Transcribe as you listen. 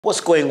What's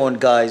going on,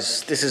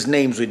 guys? This is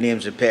Names with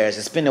Names Repairs.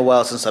 It's been a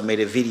while since I made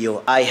a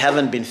video. I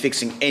haven't been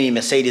fixing any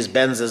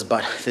Mercedes-Benzes,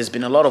 but there's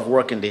been a lot of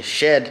work in this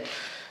shed,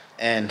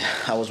 and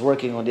I was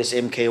working on this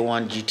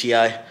MK1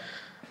 GTI.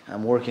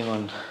 I'm working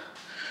on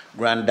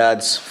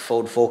Granddad's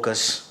Ford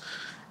Focus,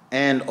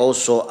 and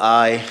also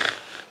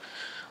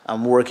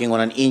I'm working on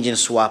an engine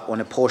swap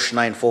on a Porsche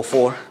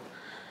 944,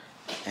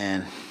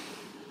 and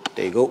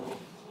there you go.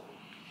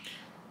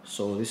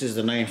 So this is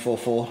the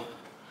 944.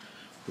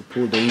 We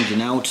pulled the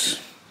engine out.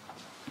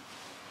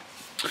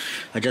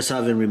 I just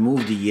haven't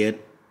removed it yet,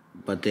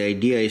 but the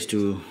idea is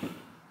to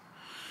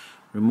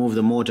remove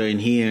the motor in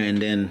here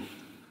and then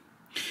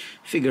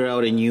figure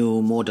out a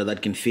new motor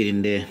that can fit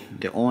in there.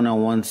 The owner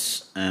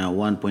wants a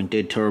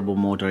 1.8 turbo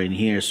motor in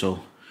here,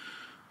 so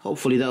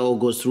hopefully that all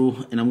goes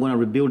through. And I'm going to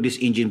rebuild this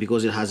engine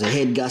because it has a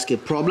head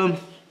gasket problem.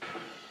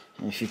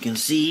 And if you can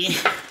see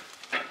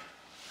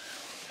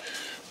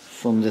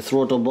from the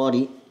throttle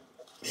body,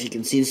 if you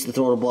can see, this is the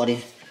throttle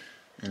body,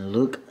 and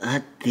look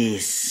at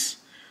this.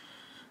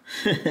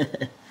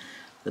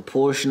 The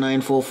Porsche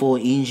 944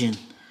 engine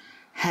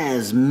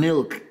has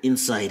milk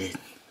inside it.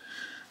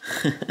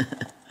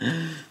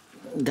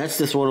 That's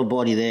the throttle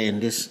body there,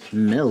 and this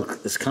milk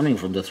is coming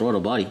from the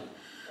throttle body,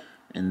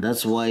 and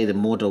that's why the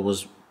motor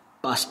was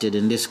busted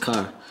in this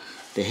car.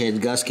 The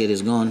head gasket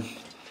is gone.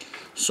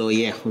 So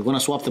yeah, we're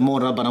gonna swap the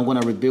motor, but I'm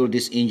gonna rebuild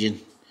this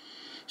engine.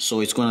 So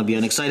it's gonna be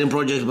an exciting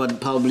project,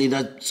 but probably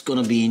that's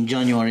gonna be in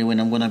January when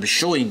I'm gonna be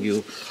showing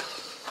you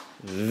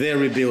the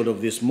rebuild of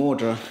this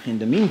motor. In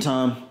the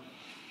meantime,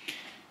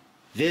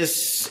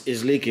 this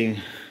is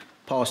leaking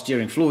power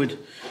steering fluid,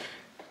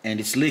 and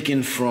it's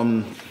leaking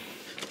from,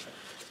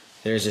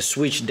 there's a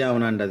switch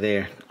down under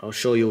there. I'll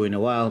show you in a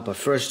while, but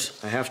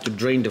first I have to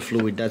drain the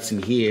fluid that's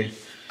in here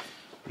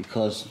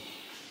because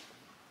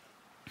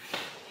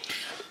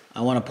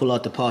I want to pull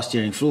out the power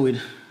steering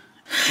fluid.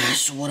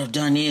 So what I've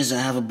done is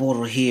I have a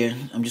bottle here.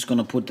 I'm just going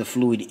to put the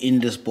fluid in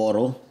this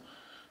bottle,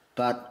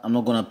 but I'm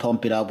not going to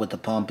pump it out with the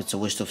pump. It's a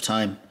waste of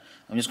time.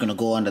 I'm just going to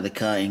go under the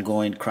car and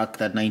go and crack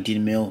that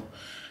 19 mil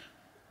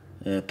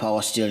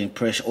power steering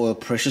pressure, oil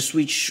pressure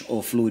switch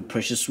or fluid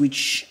pressure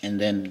switch,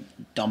 and then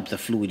dump the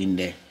fluid in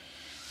there.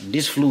 And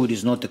this fluid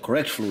is not the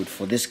correct fluid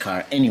for this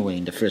car anyway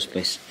in the first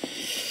place.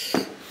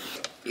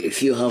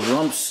 If you have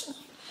rumps,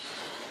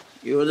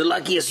 you're the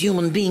luckiest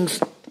human beings.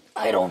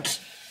 I don't.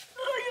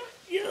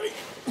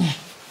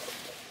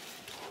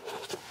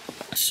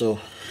 So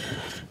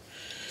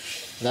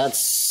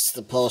that's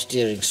the power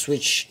steering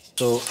switch.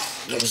 So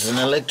there's an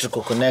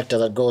electrical connector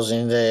that goes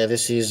in there.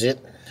 This is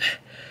it.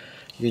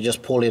 You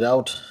just pull it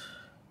out.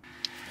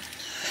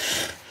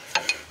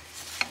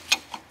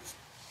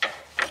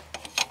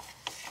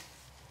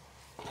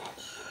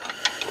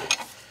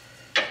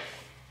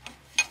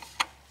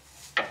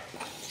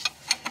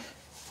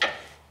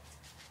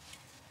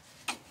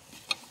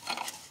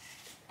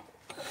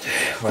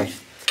 Right,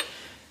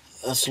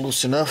 that's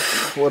loose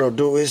enough. What I'll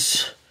do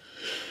is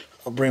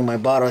I'll bring my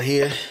bottle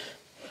here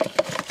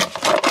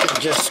and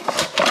just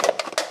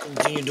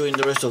continue doing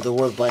the rest of the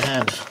work by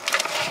hand.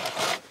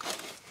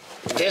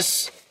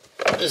 This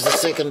is the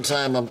second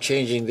time I'm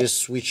changing this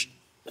switch.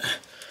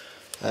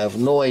 I have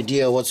no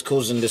idea what's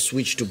causing the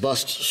switch to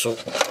bust, so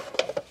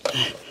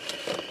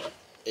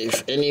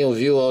if any of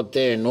you out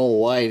there know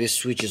why this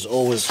switch is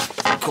always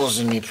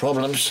causing me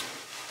problems,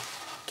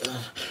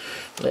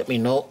 let me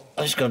know.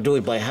 I'm just gonna do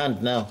it by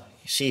hand now.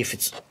 See if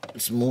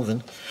it's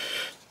moving.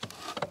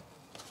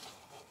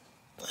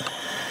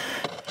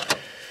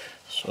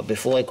 So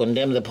before I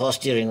condemn the power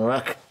steering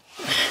rack,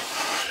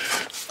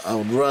 I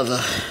would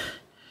rather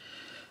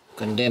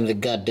condemn the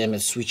goddamn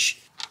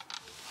switch.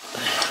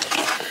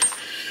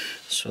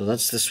 So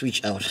that's the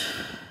switch out.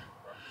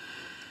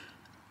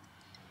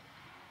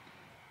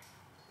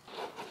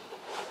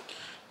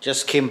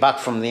 Just came back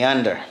from the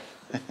under.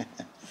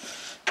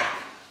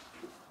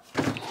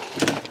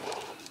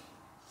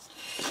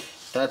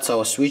 That's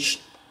our switch.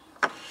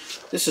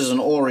 This is an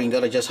O-ring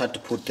that I just had to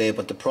put there,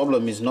 but the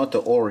problem is not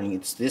the O-ring,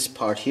 it's this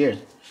part here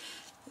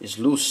is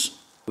loose.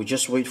 We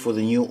just wait for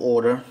the new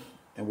order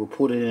and we'll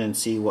put it in and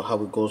see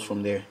how it goes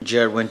from there.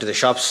 Jared went to the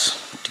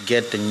shops to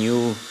get the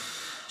new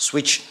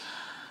switch.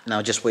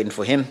 Now just waiting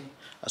for him.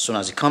 As soon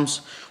as he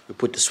comes, we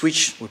put the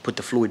switch, we put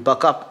the fluid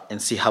back up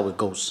and see how it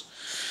goes.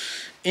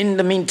 In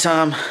the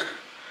meantime,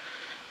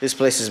 this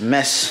place is a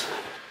mess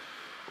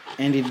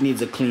and it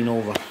needs a clean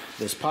over.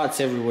 There's parts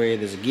everywhere.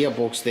 There's a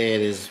gearbox there,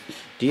 there's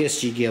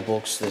DSG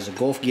gearbox, there's a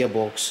Golf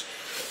gearbox,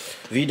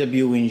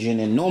 VW engine,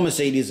 and no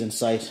Mercedes in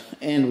sight.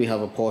 And we have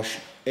a Porsche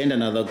and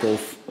another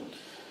Golf.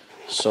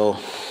 So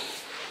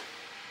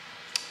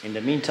in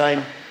the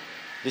meantime,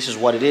 this is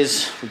what it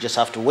is. We just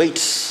have to wait,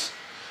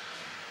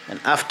 and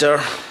after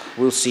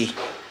we'll see.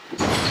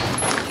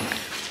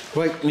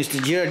 Right,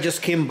 Mr. Jared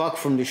just came back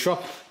from the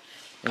shop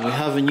and we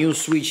have a new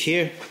switch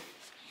here.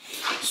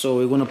 So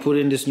we're gonna put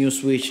in this new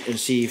switch and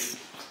see if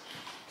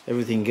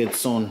everything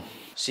gets on.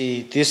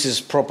 See, this is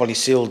properly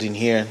sealed in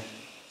here,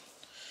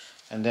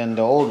 and then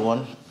the old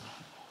one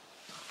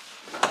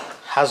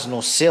has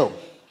no seal.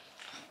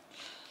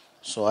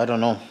 So I don't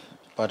know.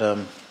 but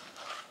I'm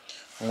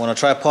gonna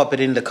try pop it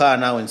in the car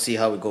now and see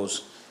how it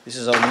goes. This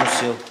is our new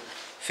seal.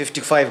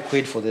 55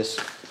 quid for this.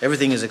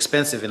 Everything is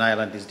expensive in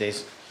Ireland these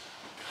days.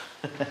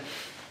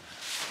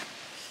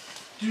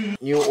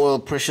 New oil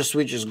pressure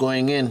switch is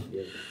going in.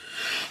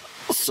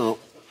 So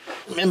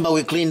remember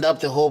we cleaned up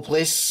the whole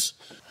place.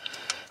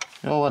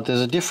 You know what,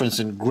 there's a difference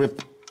in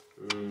grip.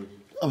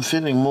 I'm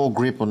feeling more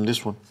grip on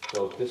this one.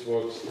 So this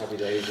works, happy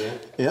days, yeah?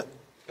 Yeah.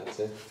 That's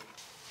it.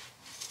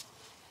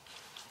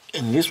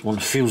 And this one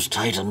feels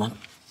tighter, man.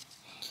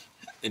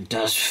 It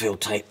does feel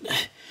tight.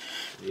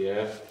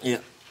 Yeah. Yeah.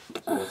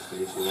 What's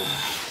the issue then?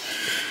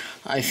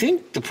 I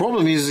think the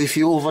problem is if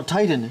you over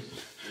tighten it,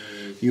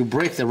 you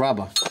break the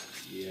rubber.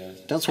 Yeah.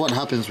 That's what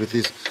happens with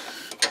this.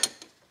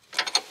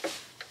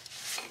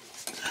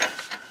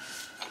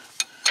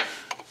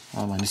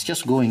 Oh man, it's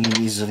just going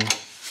in easily.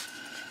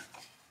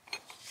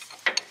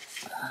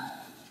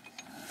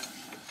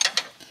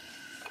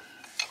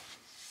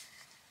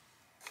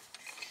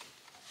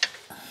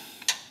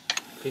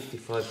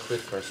 £55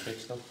 for a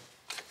switch though.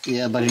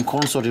 Yeah, but in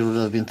Consort it would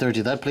have been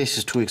 30. That place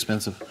is too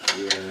expensive.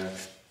 Yeah.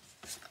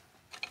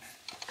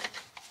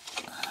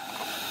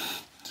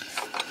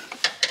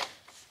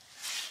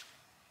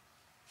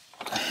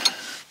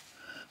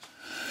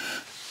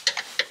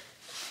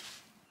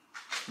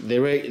 The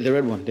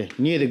red one there,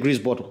 near the grease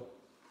bottle.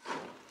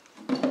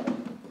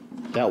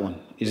 That one.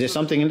 Is there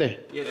something in there?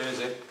 Yeah, there is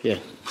it. Yeah.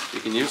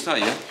 You can use that,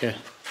 yeah? Yeah.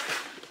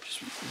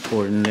 Just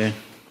pour it in there.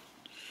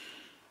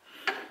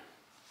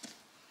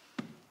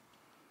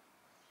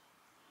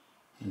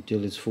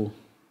 Until it's full.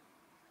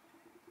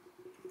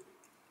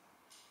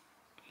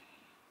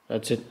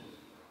 That's it.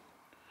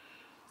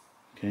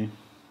 Okay.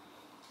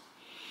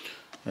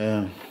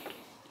 Do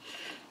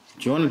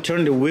you want to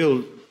turn the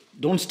wheel?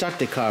 Don't start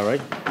the car,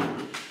 right?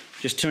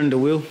 Just turn the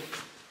wheel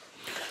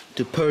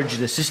to purge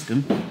the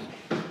system.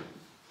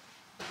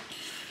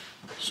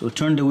 So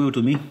turn the wheel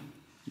to me.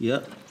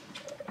 Yeah.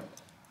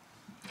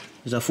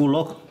 Is that full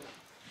lock?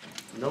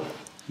 No.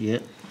 Yeah.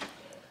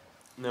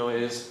 No,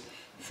 it is.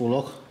 Full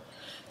lock.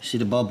 See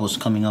the bubbles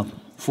coming up.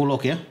 Full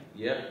lock, yeah?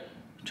 Yeah.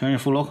 Turn your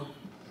full lock.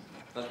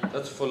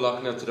 That's full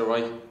lock now to the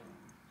right.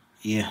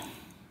 Yeah.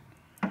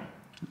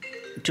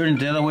 Turn it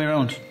the other way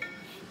around.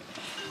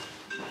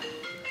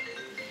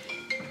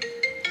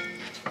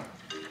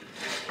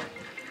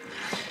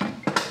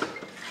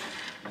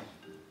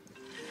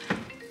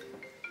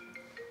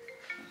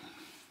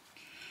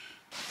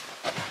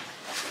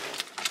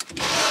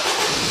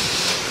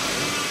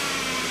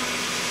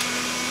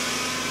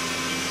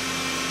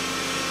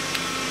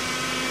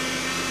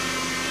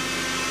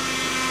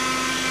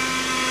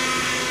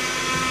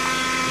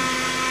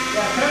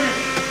 Yeah, turn it.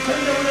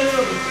 Turn the wheel a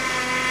little bit.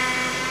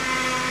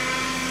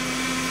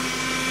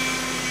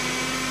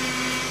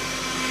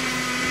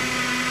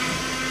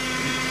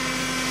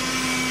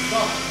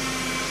 Stop.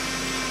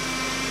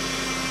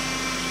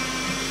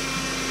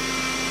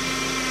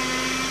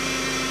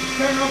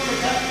 Turn off the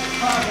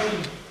car.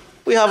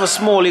 We have a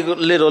small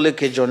little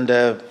leakage on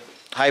the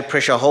high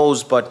pressure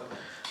hose, but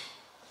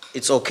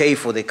it's okay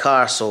for the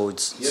car, so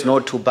it's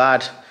not too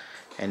bad.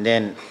 And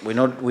then we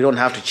don't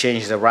have to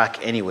change the rack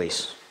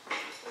anyways.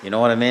 You know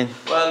what I mean?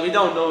 Well, we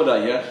don't know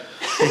that yet.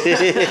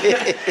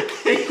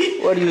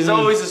 What do you mean? It's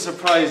always a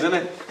surprise, isn't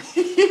it?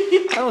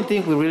 I don't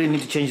think we really need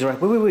to change the rack.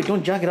 Wait,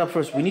 don't jack it up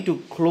first. We need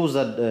to close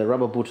that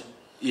rubber boot.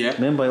 Yeah.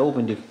 Remember I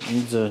opened it. It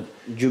needs a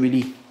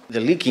Jubilee. The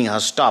leaking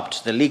has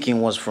stopped. The leaking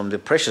was from the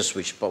pressure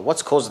switch. But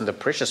what's causing the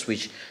pressure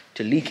switch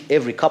to leak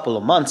every couple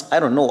of months? I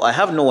don't know. I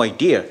have no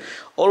idea.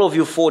 All of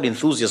you Ford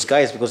enthusiast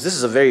guys, because this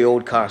is a very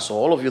old car, so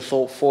all of you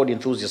Ford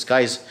enthusiast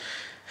guys,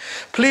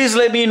 please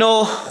let me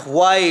know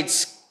why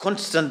it's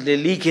constantly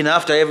leaking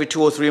after every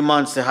 2 or 3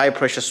 months. The high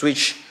pressure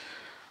switch,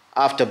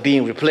 after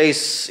being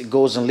replaced, it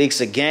goes and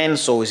leaks again.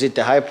 So is it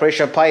the high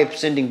pressure pipe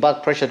sending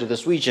back pressure to the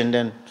switch and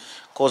then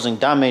causing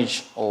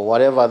damage, or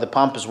whatever? The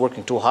pump is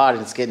working too hard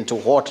and it's getting too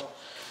hot,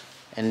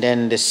 and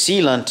then the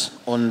sealant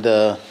on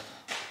the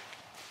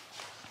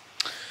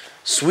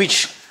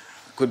switch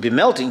could be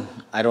melting.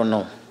 I don't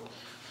know.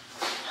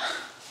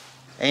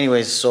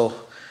 Anyways, so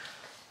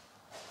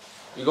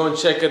You go and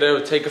check it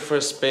out, take it for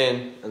a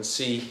spin and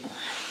see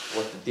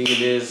what the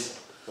deal is,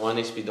 what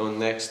needs to be done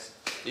next.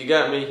 You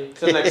got me.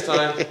 Till next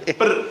time.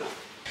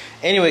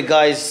 anyway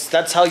guys,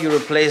 that's how you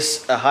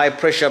replace a high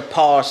pressure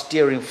power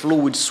steering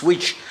fluid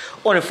switch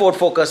on a Ford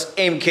Focus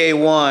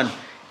MK1.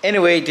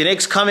 Anyway, the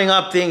next coming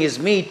up thing is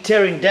me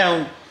tearing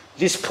down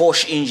this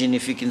Porsche engine.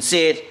 If you can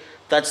see it,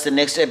 that's the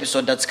next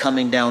episode that's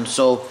coming down.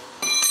 So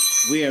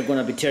we are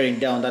gonna be tearing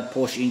down that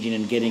Porsche engine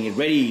and getting it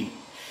ready.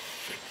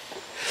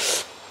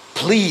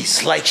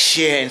 Please like,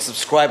 share and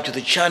subscribe to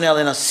the channel,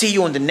 and I'll see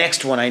you on the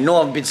next one. I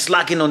know I've been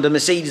slacking on the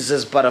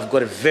Mercedes, but I've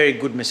got a very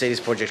good Mercedes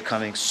project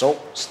coming,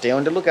 so stay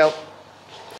on the lookout.